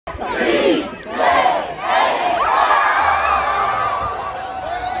3, 2,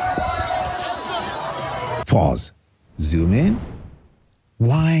 1. Pause. Zoom in.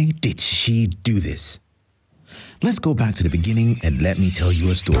 Why did she do this? Let's go back to the beginning and let me tell you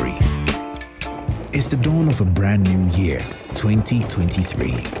a story. It's the dawn of a brand new year,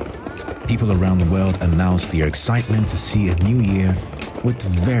 2023. People around the world announce their excitement to see a new year with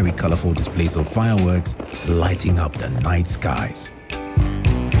very colorful displays of fireworks lighting up the night skies.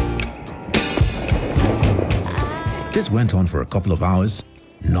 This went on for a couple of hours,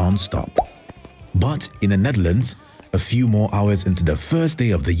 non-stop. But in the Netherlands, a few more hours into the first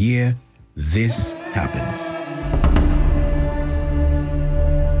day of the year, this happens.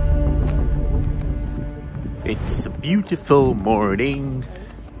 It's a beautiful morning.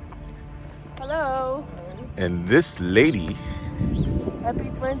 Hello. And this lady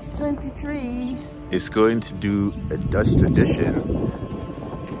Happy 2023. is going to do a Dutch tradition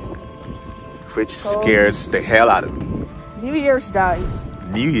which scares the hell out of me. New Year's dive.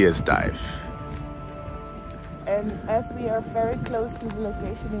 New Year's dive. And as we are very close to the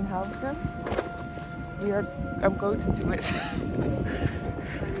location in Houten, I'm going to do it. So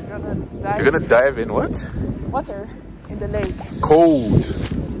we're gonna dive. You're gonna dive in what? Water in the lake. Cold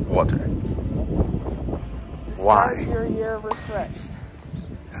water. To Why? start your year refreshed.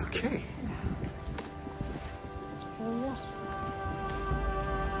 Okay. Oh yeah.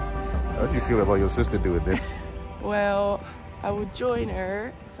 How do you feel about your sister doing this? Well, I would join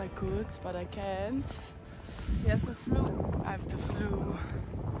her if I could, but I can't. She has the flu. I have the flu.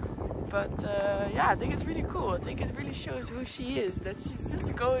 But yeah, I think it's really cool. I think it really shows who she is. That she's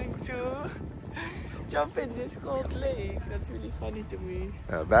just going to jump in this cold lake. That's really funny to me.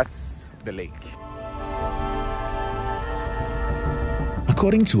 That's the lake.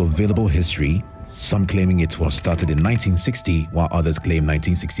 According to available history, some claiming it was started in 1960 while others claim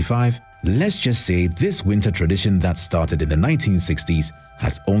 1965, let's just say this winter tradition that started in the 1960s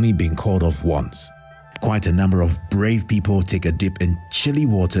has only been called off once. Quite a number of brave people take a dip in chilly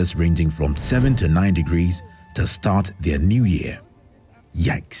waters ranging from 7 to 9 degrees to start their new year.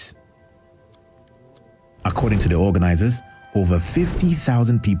 Yikes. According to the organizers, over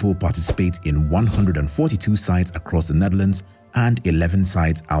 50,000 people participate in 142 sites across the Netherlands and 11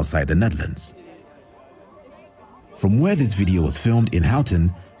 sites outside the Netherlands. From where this video was filmed in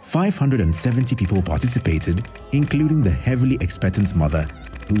Houten, 570 people participated, including the heavily expectant mother,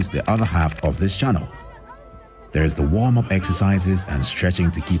 who's the other half of this channel. There's the warm-up exercises and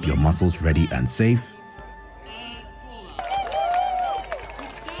stretching to keep your muscles ready and safe.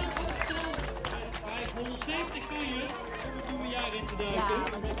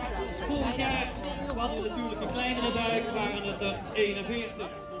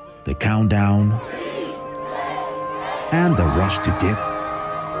 The countdown and the rush to dip.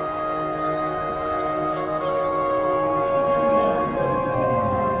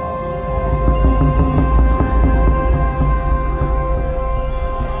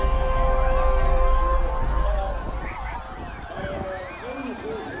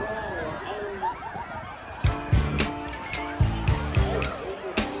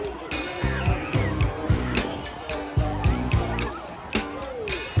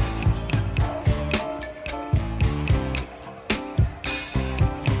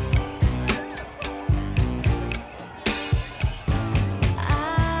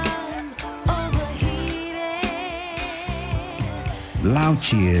 Loud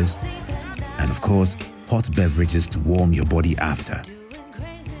cheers, and of course, hot beverages to warm your body after.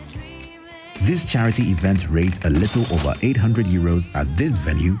 This charity event raised a little over 800 euros at this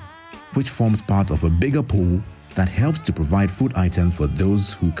venue, which forms part of a bigger pool that helps to provide food items for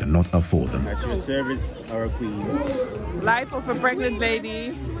those who cannot afford them. At your service, our queens. Life of a pregnant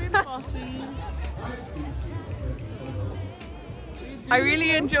lady. I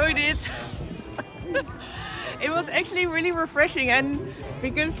really enjoyed it. It was actually really refreshing, and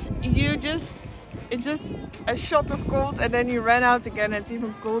because it's just a shot of cold and then you ran out again, it's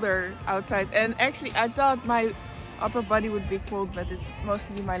even colder outside. And actually I thought my upper body would be cold, but it's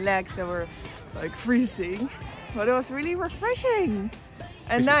mostly my legs that were like freezing. But it was really refreshing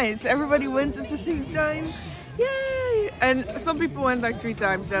and nice. Everybody went at the same time. Yay! And some people went like 3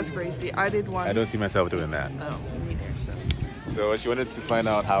 times. That's crazy. I did once. I don't see myself doing that. No, me neither. So she wanted to find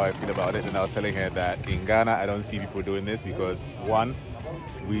out how I feel about it, and I was telling her that in Ghana I don't see people doing this because 1,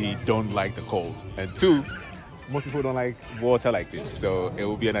 we don't like the cold, and 2, most people don't like water like this. So it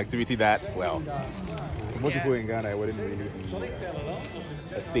will be an activity that, well, most people in Ghana, it wouldn't really be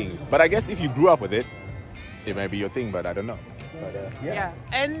a thing. But I guess if you grew up with it, it might be your thing, but I don't know. But, yeah,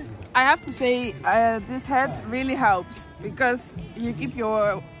 and I have to say this hat really helps because you keep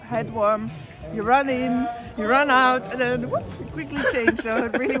your head warm, you run in, you run out, and then whoop, you quickly change. So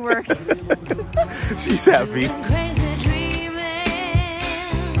it really works. She's happy. Crazy dreaming,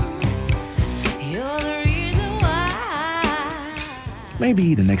 you're the reason why.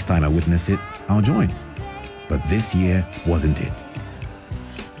 Maybe the next time I witness it, I'll join. But this year wasn't it.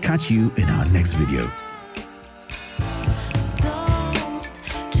 Catch you in our next video.